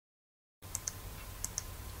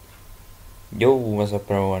Yo, what's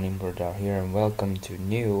up everyone, Inprodar here and welcome to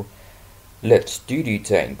new Let's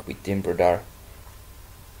DDtank with Inprodar.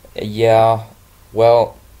 Yeah,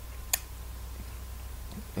 well,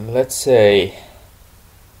 let's say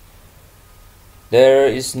there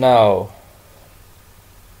is now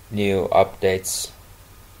new updates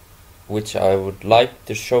which I would like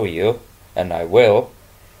to show you, and I will,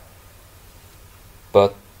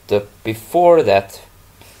 but before that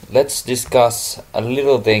let's discuss a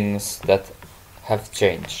little things that have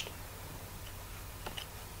changed.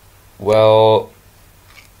 Well,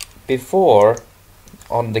 before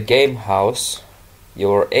on the game house you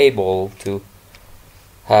were able to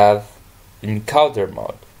have encounter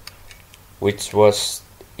mode, which was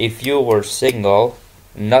if you were single,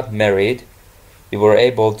 not married, you were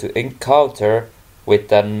able to encounter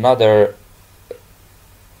with another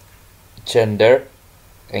gender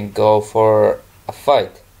and go for a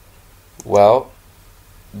fight. Well,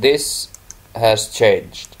 this has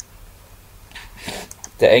changed.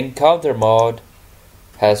 The encounter mode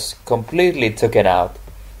has completely taken out.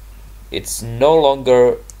 It's no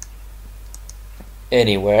longer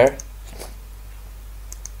anywhere,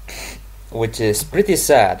 which is pretty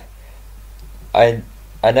sad. I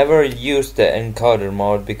never used the encounter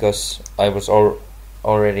mode because I was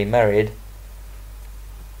already married.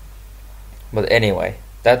 But anyway,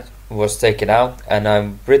 that was taken out and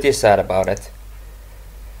I'm pretty sad about it.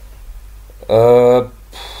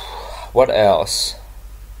 What else?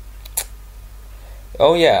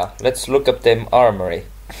 Oh yeah, let's look up the armory.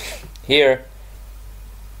 Here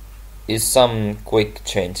is some quick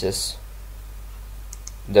changes.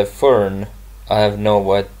 The fern, I have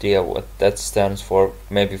no idea what that stands for.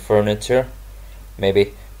 Maybe furniture,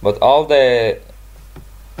 maybe. But all the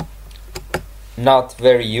not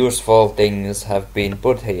very useful things have been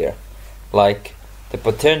put here. Like the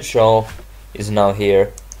potential is now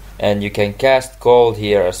here, and you can cast gold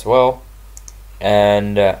here as well,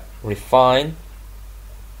 and refine.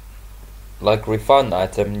 Like refine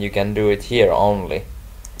item, you can do it here only,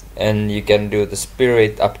 and you can do the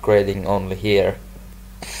spirit upgrading only here.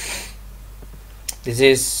 This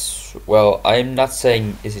is, well, I'm not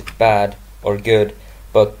saying is it bad or good,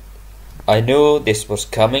 but I knew this was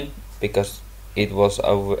coming because it was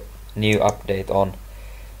a new update on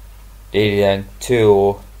DDtank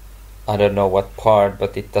 2. I don't know what part,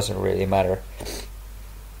 but it doesn't really matter.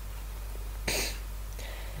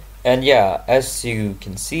 And yeah, as you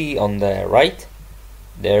can see on the right,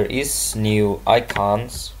 there is new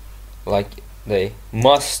icons, like they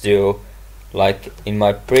must do, like in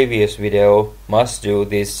my previous video, must do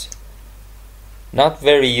this. Not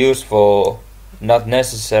very useful, not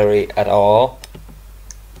necessary at all.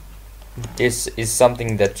 This is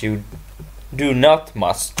something that you do not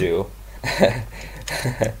must do.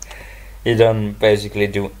 You don't basically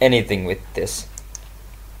do anything with this.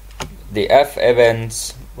 The F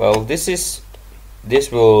events, well, this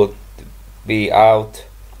will be out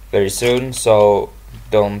very soon, so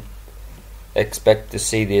don't expect to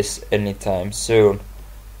see this anytime soon.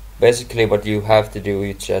 Basically what you have to do,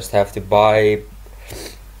 you just have to buy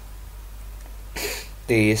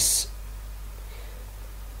these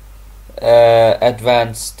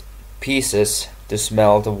advanced pieces to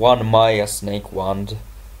smelt one Maya snake wand,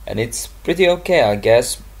 and it's pretty okay, I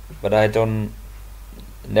guess, but I don't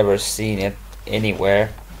never seen it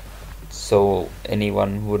anywhere, so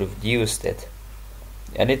anyone would have used it.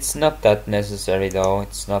 And it's not that necessary though,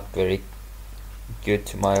 it's not very good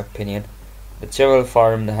to my opinion. The travel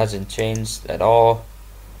farm hasn't changed at all.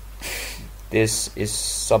 This is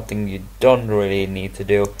something you don't really need to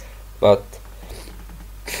do, but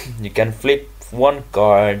you can flip one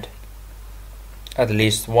card, at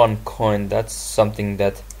least one coin. That's something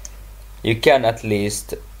that you can at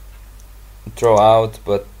least throw out,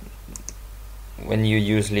 but when you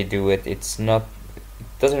usually do it, it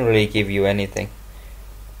doesn't really give you anything.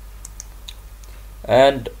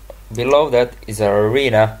 And below that is our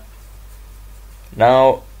arena.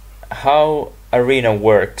 Now, how arena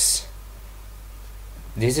works.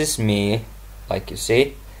 This is me, like you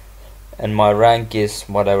see, and my rank is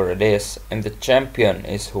whatever it is, and the champion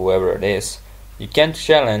is whoever it is. You can't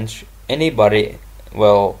challenge anybody.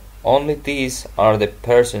 Well, only these are the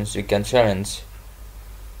persons you can challenge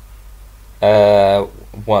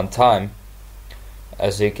one time.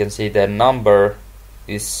 As you can see, their number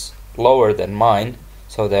is lower than mine,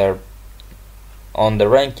 so they're on the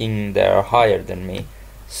ranking, they are higher than me.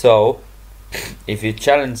 So if you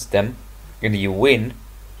challenge them and you win,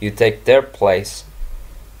 you take their place,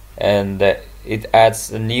 and it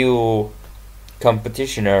adds a new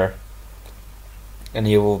competitioner, and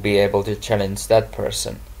you will be able to challenge that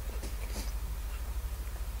person.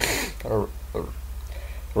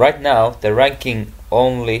 right now the ranking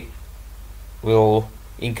only will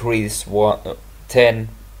increase 10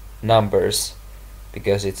 numbers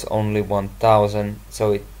because it's only 1000,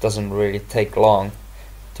 so it doesn't really take long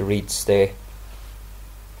to reach the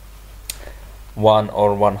 1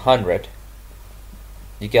 or 100.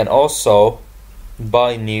 You can also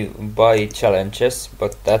buy challenges,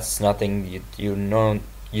 but that's nothing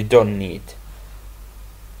you don't need.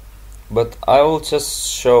 But I will just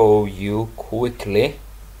show you quickly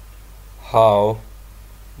how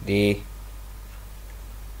the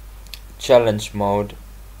challenge mode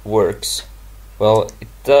works. Well,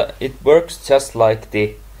 it works just like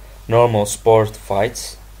the normal sport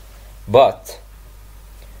fights, but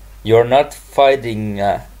you're not fighting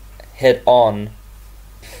head on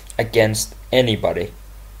against anybody.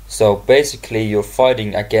 So basically you're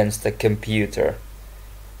fighting against the computer.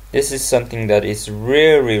 This is something that is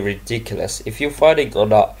really ridiculous. If you're fighting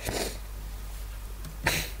on a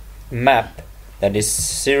map that is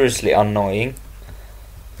seriously annoying,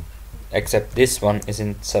 except this one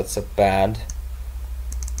isn't such a bad,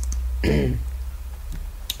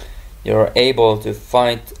 you're able to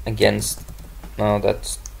fight against, no,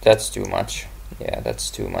 that's too much. Yeah, that's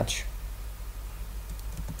too much.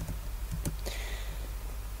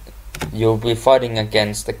 You'll be fighting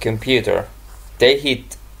against the computer. They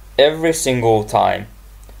hit every single time,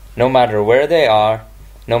 no matter where they are,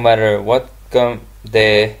 no matter what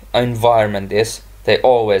the environment is, they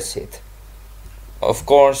always hit. Of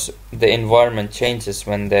course, the environment changes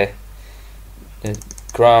when the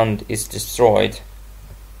ground is destroyed,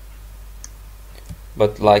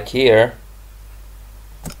 but like here,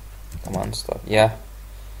 come on, stop, yeah.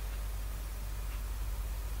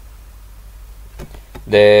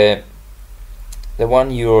 The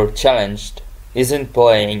one you're challenged isn't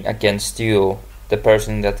playing against you. The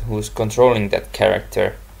person who's controlling that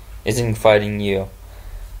character isn't fighting you.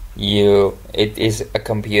 It is a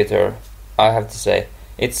computer. I have to say,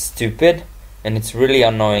 it's stupid and it's really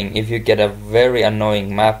annoying. If you get a very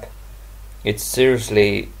annoying map, it's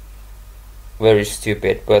seriously very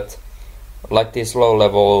stupid. But like this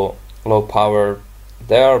low power,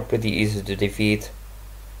 they are pretty easy to defeat.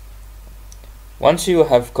 Once you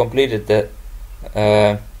have completed the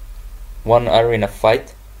one arena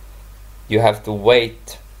fight, you have to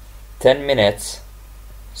wait 10 minutes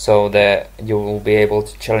so that you will be able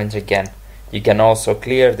to challenge again. You can also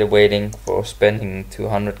clear the waiting for spending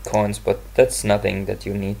 200 coins, but that's nothing that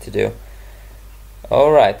you need to do.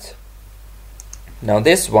 Alright, now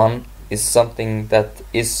this one is something that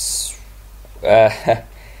is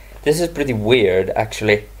this is pretty weird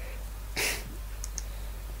actually.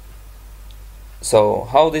 So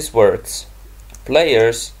how this works: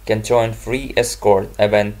 players can join free escort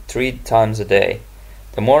event 3 times a day.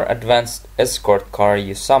 The more advanced escort car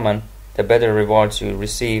you summon, the better rewards you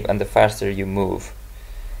receive and the faster you move.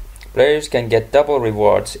 Players can get double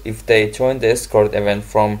rewards if they join the escort event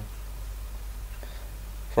from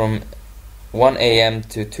 1 AM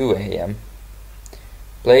to 2 AM.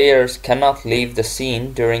 Players cannot leave the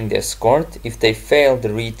scene during the escort. If they fail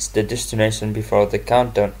to reach the destination before the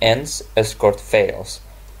countdown ends, escort fails.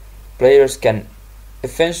 Players can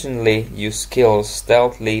efficiently use skills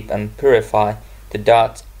Stealth, Leap and Purify to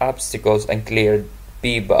dodge obstacles and clear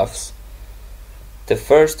debuffs. The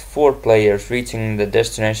first 4 players reaching the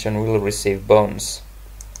destination will receive bonus.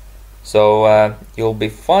 So you'll be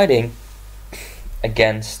fighting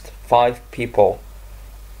against 5 people,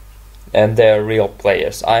 and they're real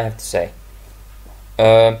players, I have to say.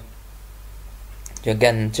 You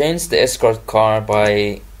can change the escort car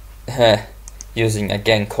by using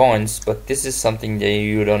again coins, but this is something that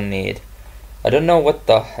you don't need. I don't know what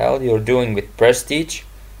the hell you're doing with prestige.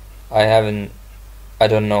 I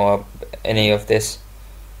don't know any of this.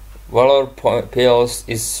 Valor pills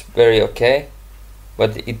is very okay,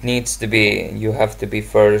 but it needs to be, you have to be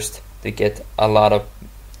first to get a lot of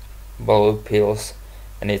valor pills,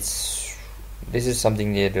 and this is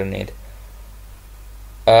something you don't need.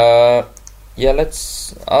 Yeah,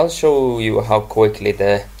 I'll show you how quickly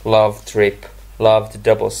the love to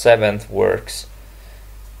double 7th works.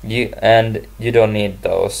 You don't need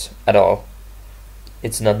those at all.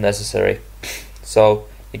 It's not necessary. So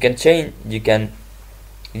you can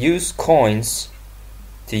use coins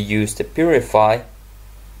to use the Purify,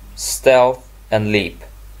 Stealth and Leap.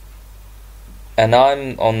 And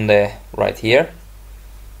I'm on the right here,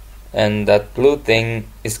 and that blue thing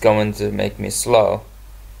is going to make me slow,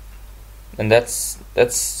 and that's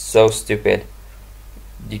so stupid.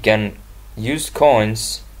 You can use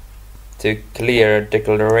coins to clear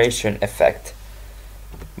declaration effect,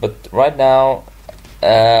 but right now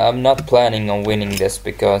I'm not planning on winning this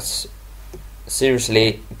because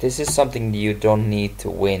seriously, this is something you don't need to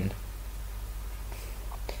win.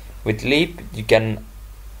 With Leap you can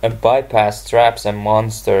bypass traps and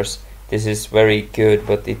monsters. This is very good,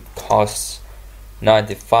 but it costs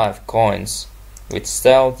 95 coins. With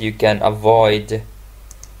Stealth you can avoid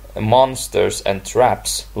monsters and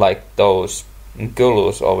traps like those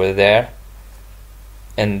Gulus over there,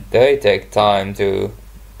 and they take time to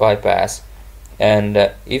bypass.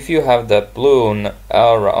 And if you have the balloon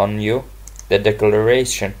aura on you, the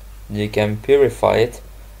declaration, you can purify it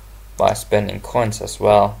by spending coins as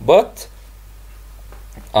well. But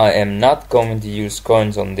I am not going to use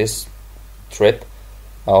coins on this trip.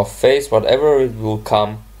 I'll face whatever it will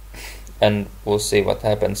come and we'll see what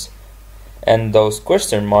happens. And those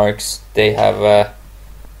question marks, they have a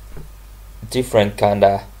different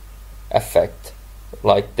kinda effect.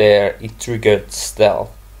 Like there, it triggered stealth.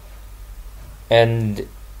 And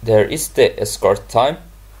there is the escort time.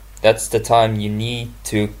 That's the time you need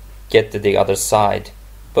to get to the other side.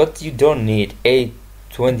 But you don't need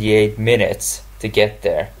 28 minutes to get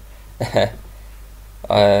there.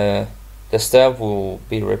 The stealth will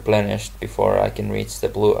be replenished before I can reach the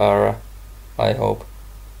blue aura, I hope.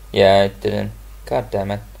 Yeah, it didn't. God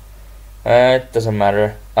damn it. It doesn't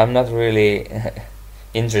matter. I'm not really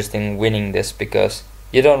interested in winning this because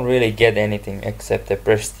you don't really get anything except the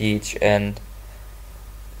prestige and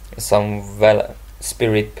some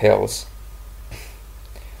spirit pills.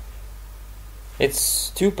 It's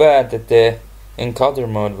too bad that the encounter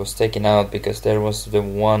mode was taken out because there was the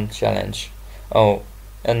one challenge. Oh,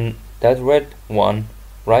 and that red one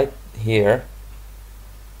right here,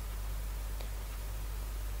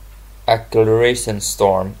 acceleration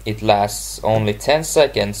storm, it lasts only 10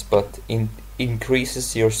 seconds but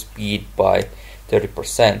increases your speed by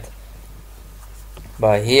 30%.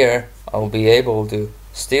 By here I'll be able to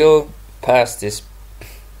still pass this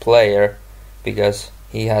player because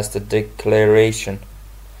he has the declaration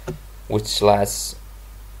which lasts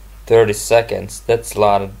 30 seconds. That's a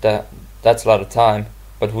lot of time,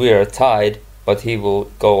 but we are tied, but he will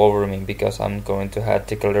go over me because I'm going to have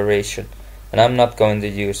declaration and I'm not going to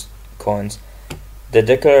use coins. The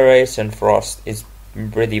declaration frost is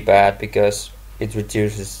pretty bad because it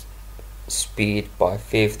reduces speed by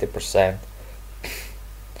 50%.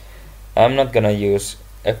 I'm not gonna use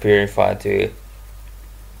a purify to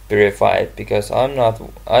purify it because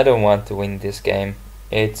I don't want to win this game.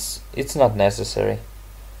 It's not necessary.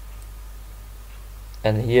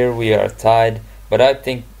 And here we are tied, but I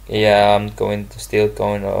think, yeah, I'm still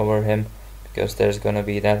going over him because there's gonna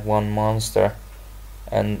be that one monster,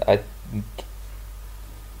 and I think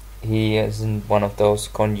he isn't one of those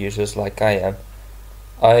con users like I am.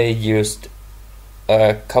 I used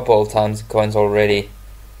a couple times coins already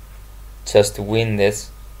just to win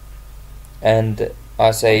this, and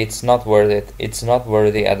I say it's not worth it. It's not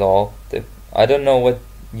worthy at all. I don't know what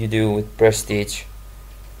you do with prestige,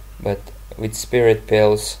 but with spirit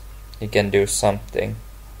pills you can do something.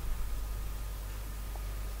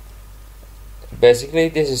 Basically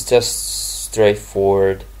this is just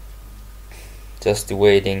straightforward, just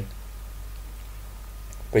waiting.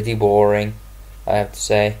 Pretty boring, I have to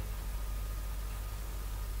say,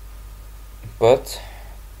 but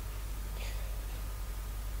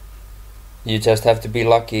you just have to be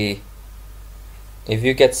lucky. If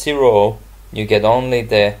you get 0, you get only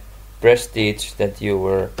the prestige that you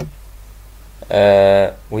were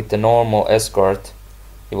with the normal escort,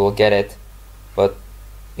 you will get it. But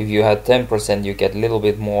if you had 10%, you get a little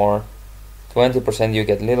bit more. 20%, you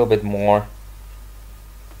get a little bit more.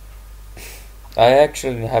 I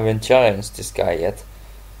actually haven't challenged this guy yet.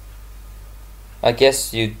 I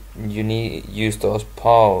guess you need use those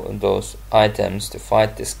items to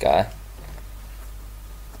fight this guy.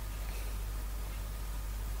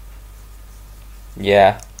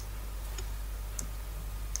 Yeah.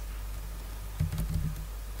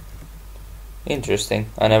 Interesting.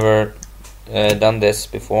 I never done this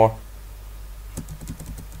before.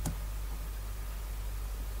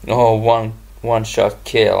 Oh, one shot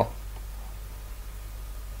kill.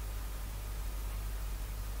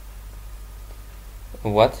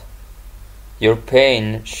 What? Your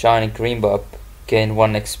pain shiny green buff gain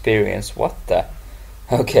 1 experience. What the?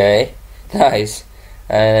 Okay, nice.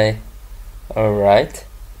 Alright.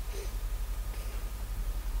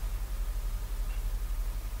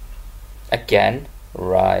 Again?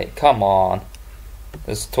 Right, come on.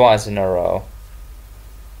 That's twice in a row.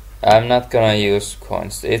 I'm not gonna use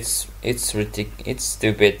coins. It's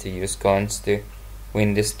stupid to use coins to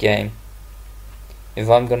win this game. If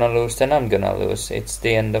I'm gonna lose, then I'm gonna lose. It's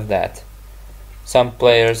the end of that. Some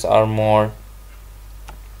players are more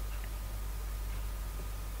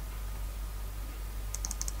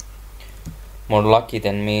more lucky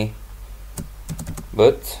than me,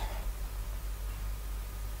 but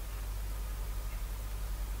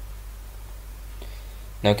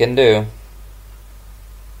no can do.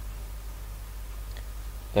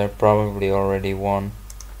 They probably already won.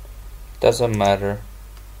 Doesn't matter.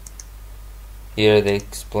 Here it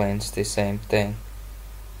explains the same thing.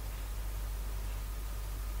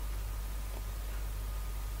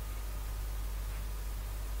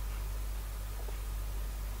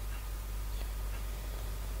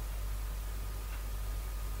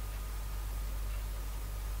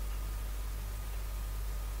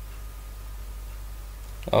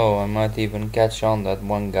 Oh, I might even catch on that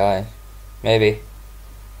one guy. Maybe.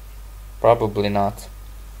 Probably not.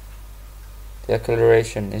 The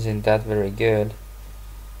acceleration isn't that very good,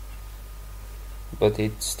 but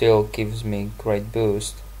it still gives me great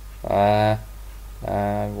boost. I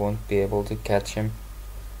won't be able to catch him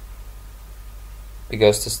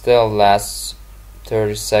because the stealth lasts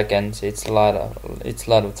 30 seconds. It's a lot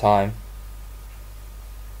of time.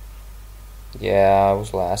 Yeah, I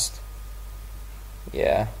was last.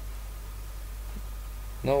 Yeah.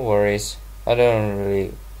 No worries. I don't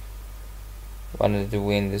really wanted to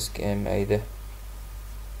win this game either.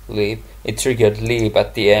 Leap. It triggered leap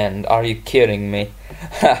at the end. Are you kidding me?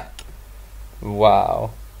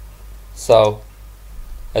 Wow. So,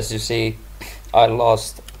 as you see, I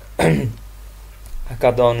lost. I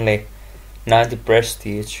got only 90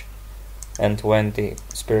 prestige and 20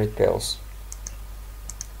 spirit pills.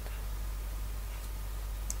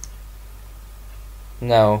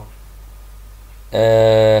 No.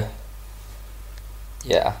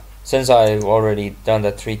 Yeah. Since I've already done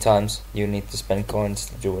that 3 times, you need to spend coins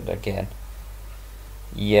to do it again.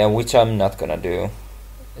 Yeah, which I'm not gonna do.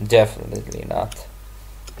 Definitely not.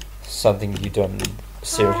 Something you don't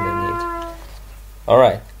seriously need.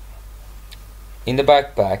 Alright. In the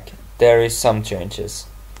backpack, there is some changes.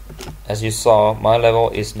 As you saw, my level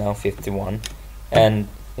is now 51. And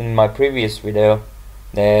in my previous video,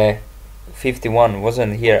 the 51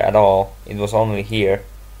 wasn't here at all. It was only here.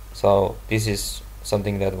 So this is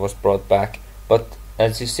something that was brought back. But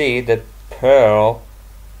as you see, the pearl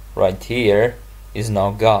right here is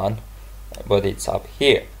now gone, but it's up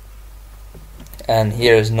here. And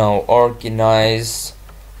here is no organize,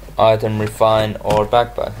 item refine or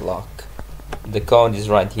backpack lock. The code is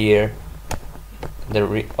right here.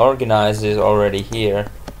 The organize is already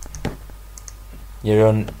here.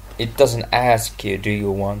 It doesn't ask you, do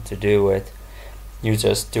you want to do it? You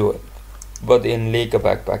just do it. But in Liga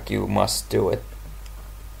backpack you must do it.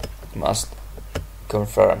 You must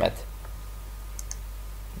confirm it.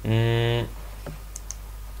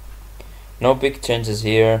 No big changes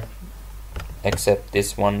here, except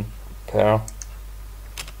this one pearl.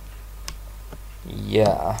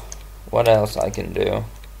 Yeah. What else I can do?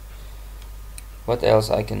 What else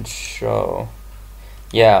I can show?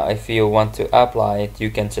 Yeah, if you want to apply it, you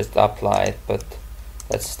can just apply it, but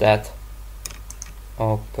that's that.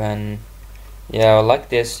 Open. Yeah, like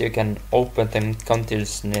this, you can open them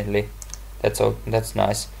continuously. That's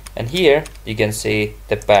nice. And here you can see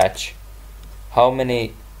the patch. How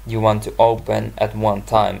many you want to open at one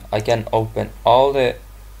time. I can open all the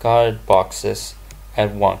card boxes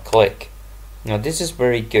at one click. Now this is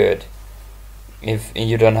very good. If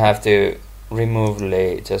you don't have to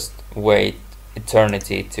removably just wait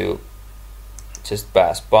eternity to just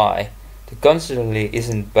pass by. The constantly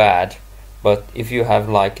isn't bad, but if you have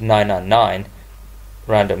like 999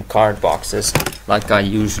 random card boxes like I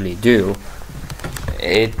usually do,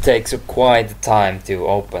 it takes quite a time to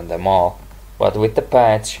open them all. But with the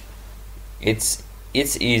patch, it's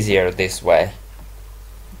easier this way.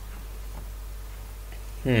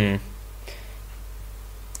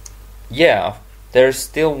 Yeah, there's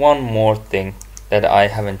still one more thing that I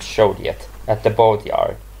haven't showed yet at the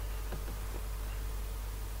boatyard.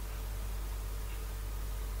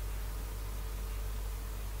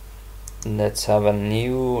 Let's have a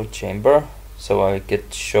new chamber so I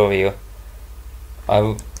could show you.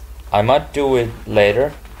 I might do it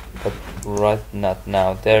later, but not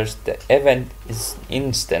now. There's the event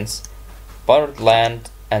instance, pirate land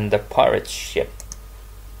and the pirate ship.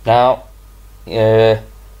 Now you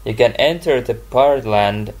can enter the pirate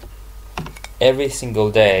land every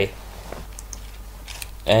single day,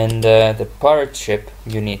 and the pirate ship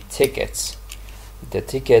you need tickets. The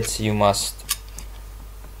tickets you must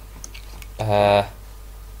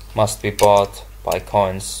be bought by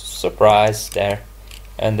coins. Surprise there.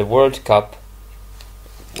 And the World Cup,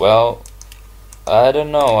 well, I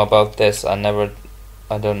don't know about this. I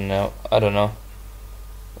don't know.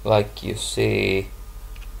 Like you see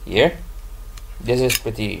here, this is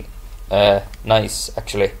pretty nice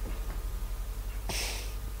actually.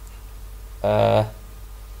 and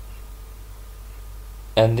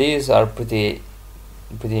these are pretty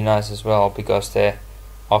nice as well, because the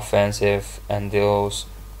offensive and those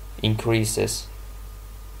increases.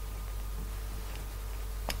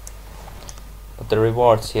 But the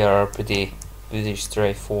rewards here are pretty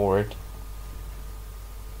straightforward.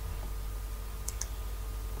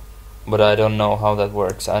 But I don't know how that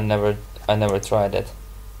works. I never tried it.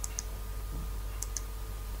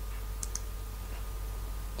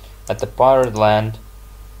 At the pirate land,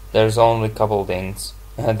 there's only a couple things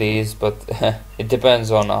these, but it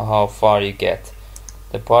depends on how far you get.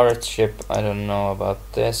 The pirate ship, I don't know about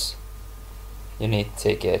this. You need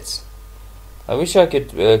tickets. I wish I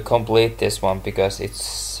could complete this one, because it's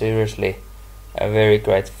seriously a very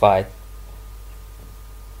great fight.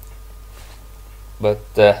 But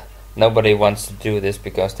nobody wants to do this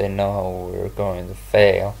because they know how we're going to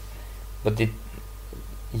fail. But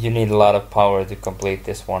you need a lot of power to complete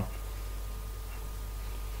this one.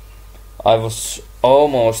 I was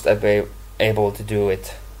almost able to do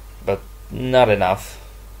it, but not enough.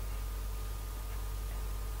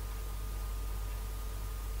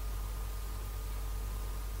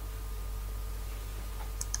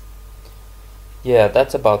 Yeah,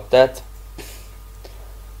 that's about that.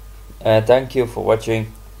 Thank you for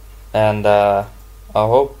watching, and I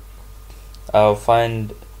hope I'll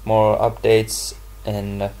find more updates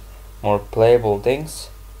and more playable things.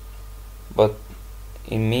 But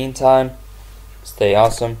in meantime, stay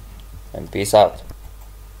awesome and peace out.